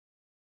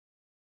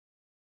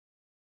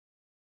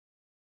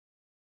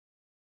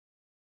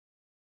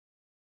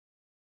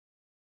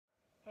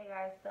Hey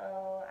guys,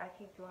 so I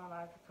keep doing a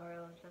lot of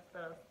tutorials, just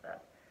little stuff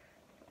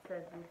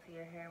to do to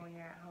your hair when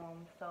you're at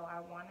home. So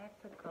I wanted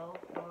to go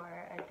for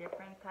a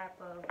different type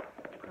of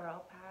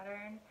curl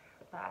pattern,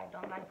 but I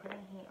don't like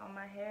putting heat on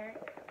my hair.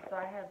 So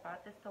I had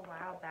bought this a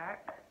while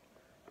back,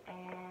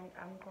 and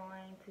I'm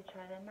going to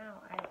try them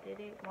out. I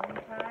did it one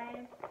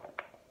time,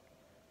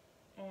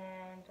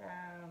 and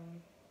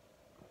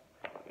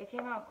it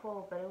came out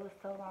cool, but it was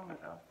so long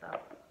ago, so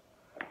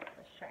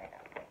let's try it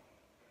out.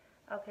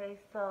 Okay,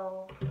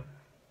 so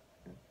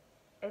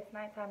it's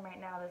nighttime right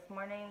now. This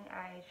morning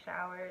I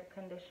showered,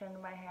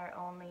 conditioned my hair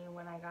only.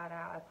 When I got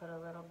out, I put a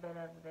little bit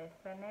of this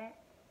in it.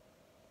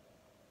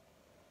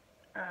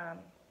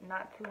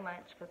 Not too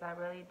much because I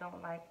really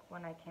don't like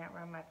when I can't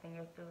run my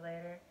fingers through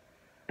later.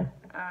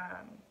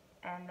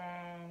 And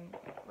then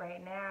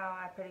right now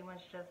I pretty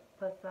much just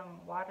put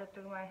some water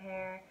through my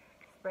hair,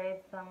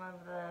 sprayed some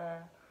of the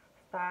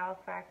Style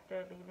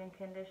Factor leave-in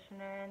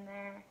conditioner in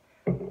there,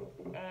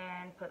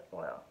 and put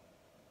oil,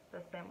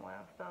 the same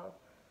oil. So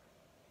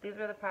these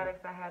are the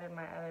products I had in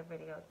my other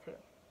video too,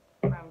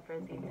 from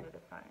Frizzy to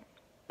Defined.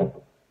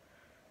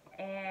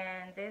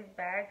 And this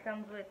bag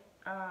comes with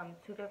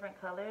two different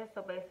colors,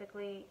 so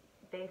basically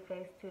they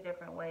face two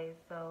different ways.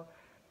 So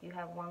you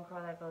have one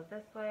curl that goes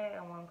this way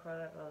and one curl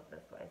that goes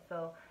this way.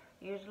 So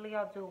usually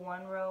I'll do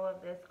one row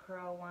of this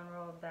curl, one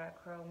row of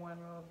that curl, one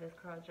row of this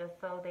curl, just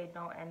so they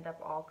don't end up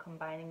all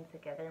combining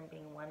together and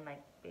being one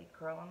like big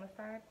curl on the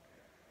side.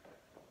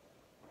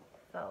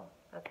 So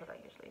that's what I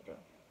usually do.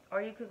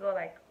 Or you could go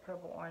like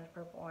purple,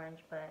 orange,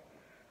 but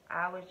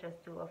I always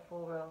just do a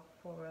full row,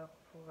 full row,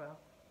 full row.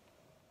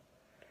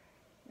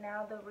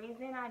 Now the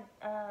reason I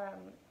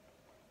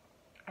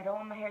don't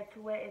want my hair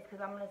too wet is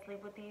because I'm going to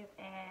sleep with these,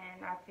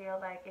 and I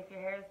feel like if your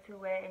hair is too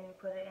wet and you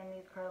put it in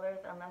these curlers,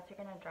 unless you're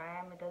going to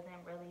dry them, it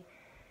doesn't really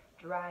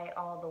dry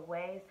all the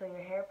way. So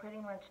your hair pretty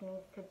much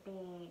needs to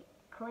be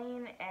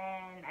clean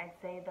and I'd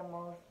say the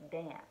most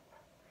damp,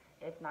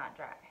 if not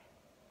dry.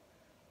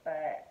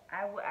 But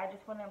I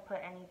just wouldn't put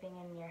anything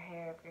in your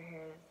hair if your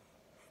hair is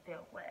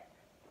still wet.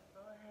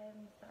 Go ahead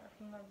and start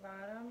from the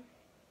bottom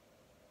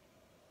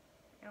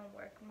and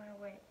work my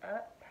way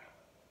up.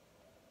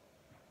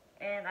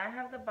 And I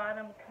have the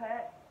bottom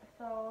cut,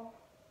 so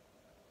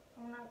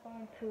I'm not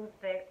going too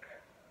thick,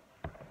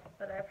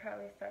 but I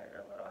probably started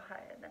a little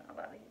higher than a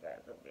lot of you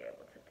guys will be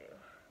able to do.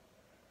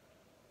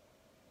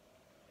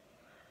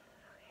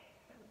 Okay,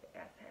 got a big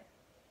ass head.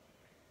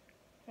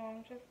 So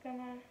I'm just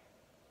gonna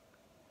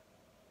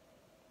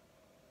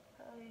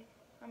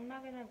I'm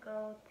not gonna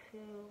go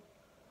too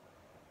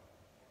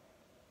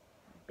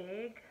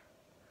big,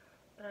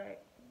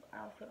 but I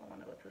also don't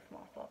want to go too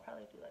small, so I'll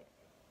probably do like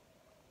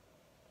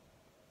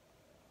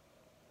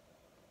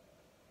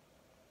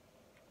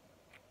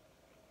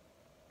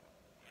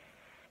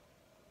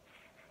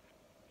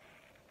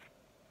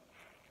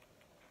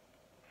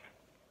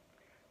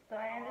So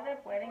I ended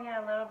up wetting it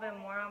a little bit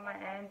more on my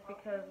ends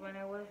because when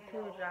it was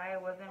too dry,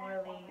 it wasn't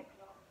really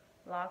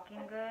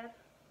locking good.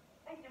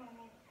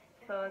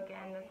 So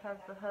again, this has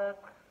the hook.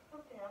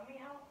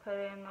 Put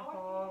it in the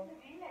hole.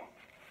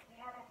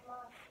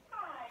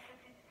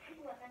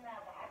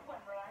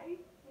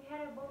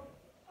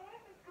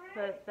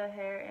 Put the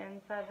hair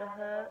inside the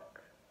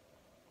hook.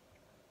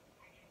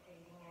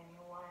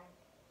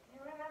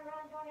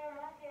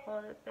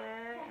 Hold it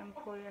there and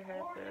pull your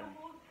hair through.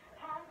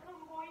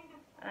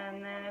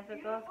 And then if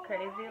it goes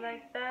crazy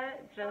like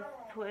that, just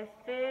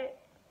twist it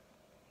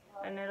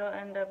and it'll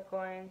end up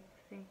going,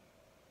 see,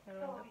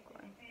 it'll end up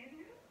going.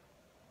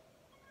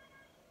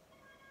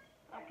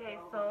 Okay,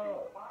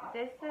 so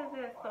this is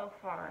it so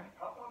far.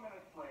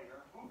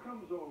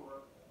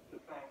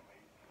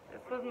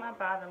 This was my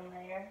bottom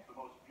layer.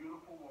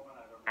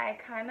 I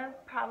kind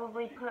of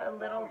probably put a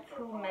little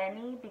too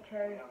many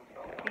because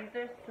these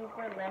are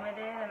super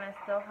limited and I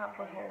still have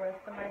the whole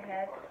rest of my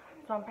head.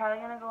 So I'm probably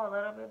going to go a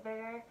little bit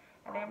bigger.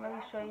 I didn't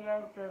really show you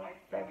guys the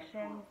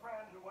sections,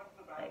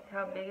 like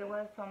how big it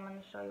was, so I'm going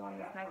to show you on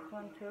this next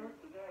one too.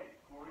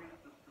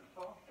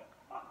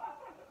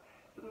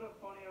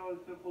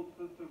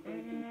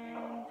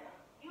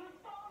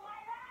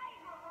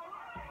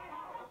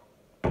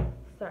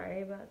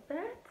 Sorry about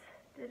that.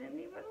 Didn't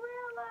even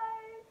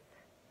realize.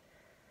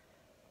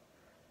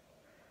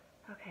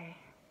 Okay.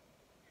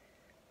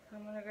 So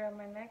I'm going to grab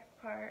my next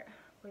part,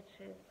 which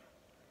is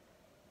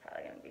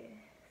probably going to be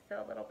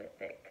still a little bit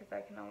thick because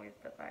I can always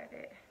divide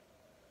it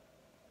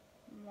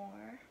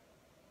more.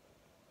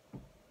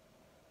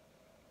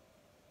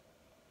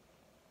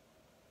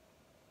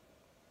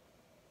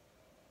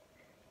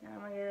 Now I'm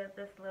going to get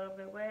this a little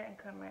bit wet and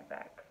come right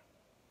back.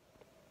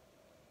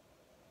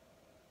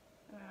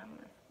 And I'm going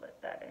to split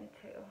that in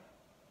two.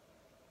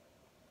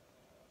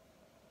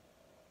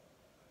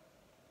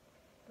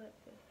 Split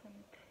this in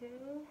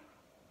two.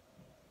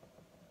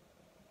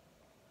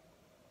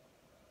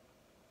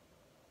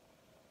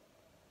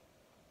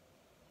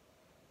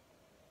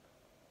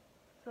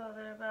 So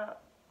they're about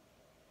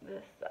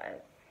this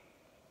size.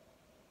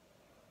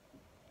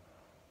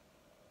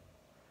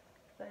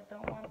 Because I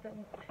don't want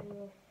them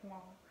too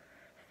small.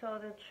 So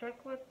the trick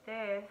with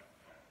this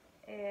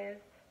is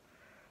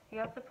you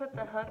have to put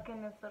the hook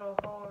in this little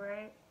hole,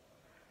 right?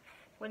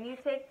 When you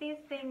take these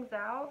things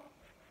out,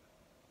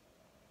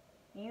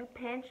 you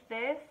pinch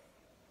this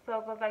so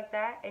it goes like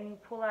that and you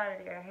pull out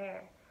of your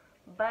hair.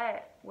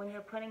 But when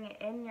you're putting it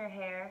in your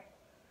hair,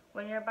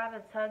 when you're about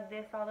to tug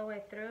this all the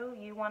way through,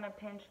 you want to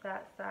pinch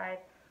that side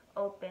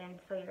open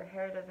so your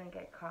hair doesn't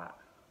get caught.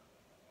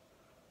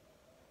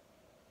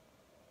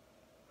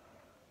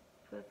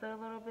 Twist it a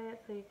little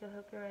bit so you can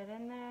hook it right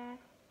in there.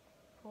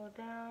 Pull it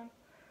down.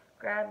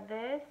 Grab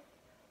this,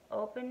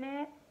 open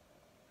it,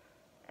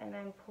 and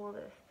then pull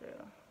this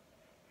through.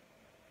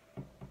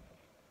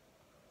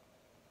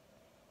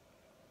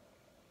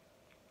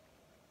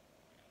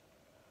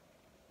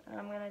 And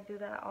I'm going to do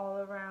that all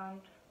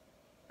around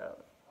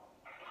those.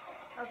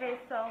 Okay,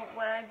 so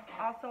what I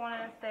also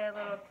wanted to say, a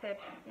little tip.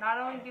 Not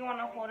only do you want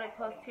to hold it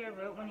close to your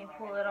root when you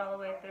pull it all the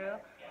way through,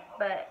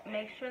 but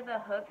make sure the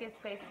hook is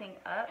facing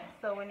up,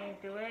 so when you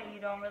do it,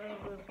 you don't really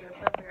lose grip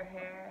of your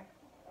hair.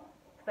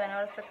 Because I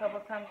noticed a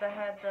couple times I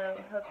had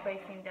the hook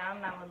facing down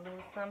and I would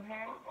lose some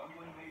hair.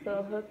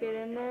 So hook it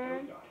in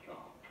there,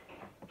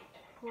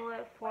 pull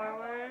it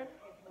forward,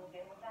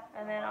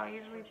 and then I'll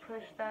usually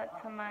push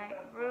that to my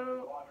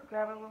root,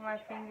 grab it with my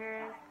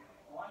fingers,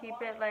 keep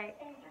it like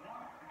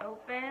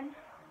open.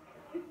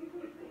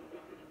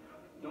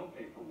 Don't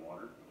pay for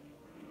water.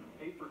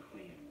 Pay for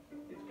clean.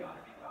 It's gotta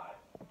be hot.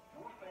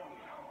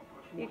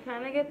 You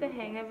kind of get the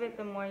hang of it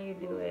the more you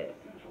do it.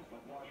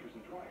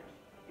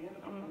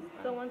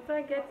 So once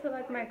I get to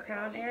like my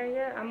crown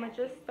area, I'm gonna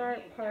just start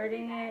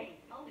parting it.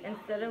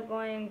 Instead of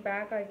going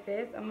back like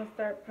this, I'm gonna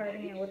start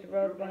parting it with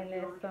rows going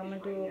this. So I'm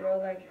gonna do a row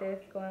like this,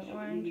 going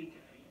orange,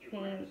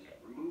 pink,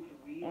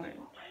 orange.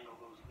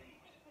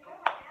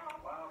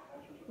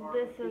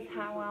 This is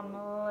how I'm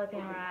looking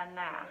right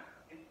now.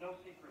 It's no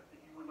secret that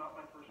you were not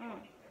my first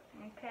choice.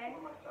 Okay.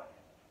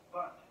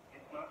 But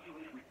it's not too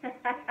late.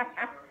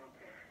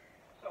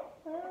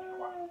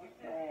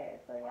 Okay,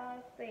 so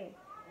y'all see.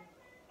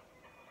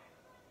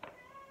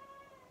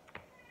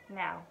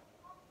 Now,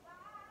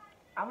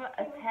 I'm gonna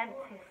attempt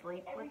to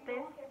sleep with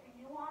this.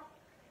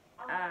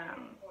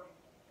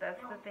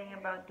 That's the thing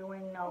about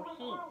doing no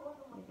heat.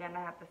 You're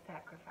gonna have to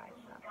sacrifice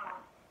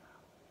something.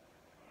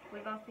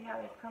 We're gonna see how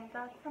this comes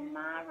out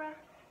tomorrow.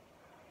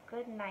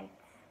 Good night.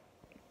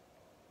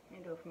 Let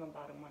me do it from the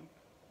bottom one.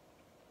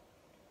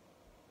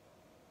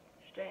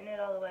 Straighten it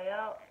all the way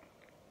out.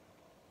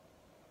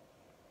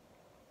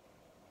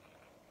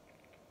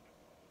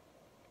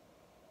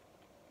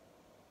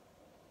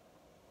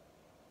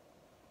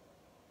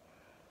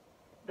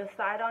 The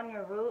side on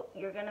your root,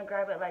 you're gonna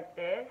grab it like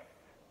this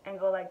and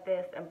go like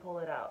this and pull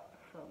it out.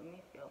 So let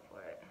me feel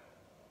for it.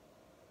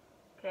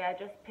 Okay, I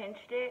just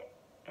pinched it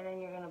and then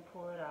you're gonna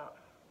pull it out.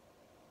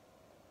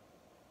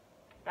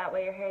 That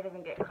way your hair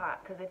doesn't get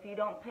caught, because if you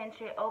don't pinch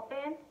it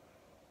open,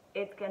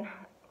 it's gonna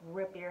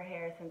rip your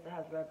hair since it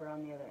has rubber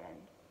on the other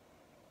end.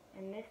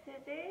 And this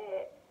is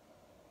it.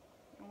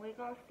 And we're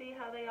gonna see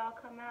how they all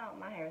come out.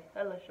 My hair is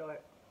hella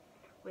short.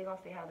 We're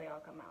gonna see how they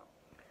all come out.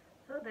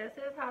 So this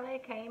is how they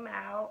came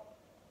out.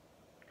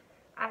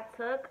 I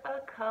took a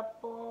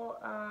couple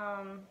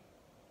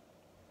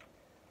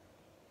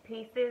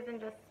pieces and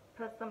just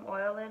put some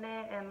oil in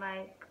it and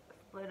like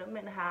split them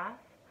in half.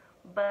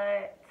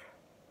 But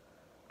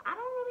I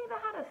don't really know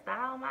how to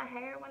style my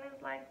hair when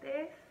it's like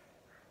this.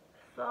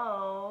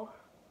 So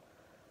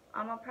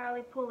I'm gonna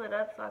probably pull it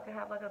up so I can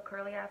have like a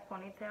curly ass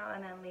ponytail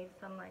and then leave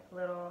some like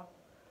little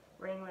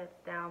ringlets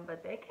down.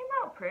 But they came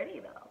out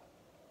pretty though.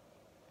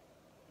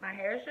 My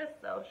hair is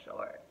just so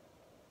short.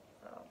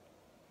 So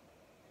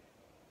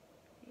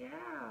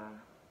yeah,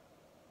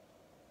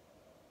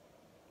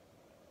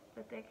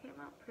 but they came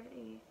out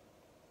pretty.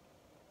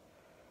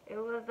 It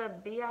was a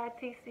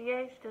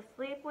bitch to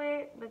sleep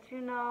with, but you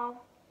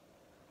know,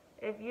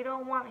 if you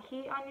don't want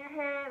heat on your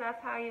hair,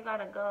 that's how you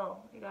gotta go.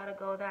 You gotta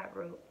go that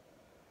route.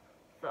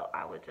 So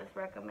I would just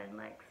recommend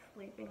like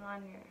sleeping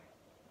on your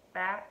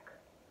back.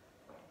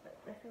 But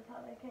this is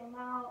how they came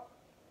out.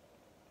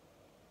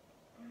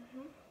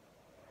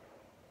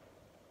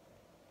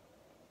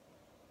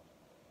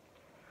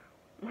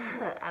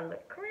 I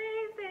look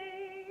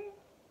crazy,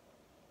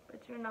 but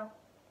you know,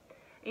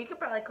 you could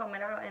probably comb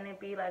it out and it'd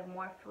be like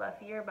more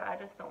fluffier, but I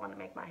just don't want to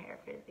make my hair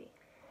frizzy.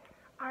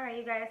 Alright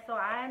you guys, so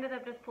I ended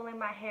up just pulling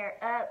my hair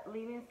up,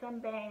 leaving some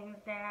bangs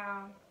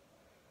down.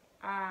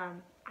 I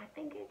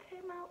think it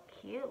came out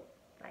cute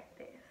like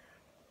this.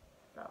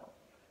 So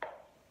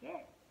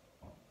yeah,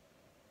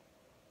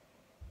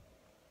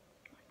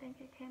 I think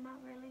it came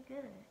out really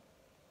good.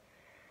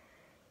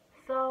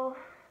 So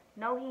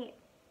no heat.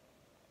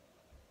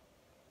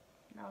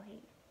 No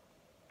heat.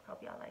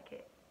 Hope y'all like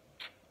it.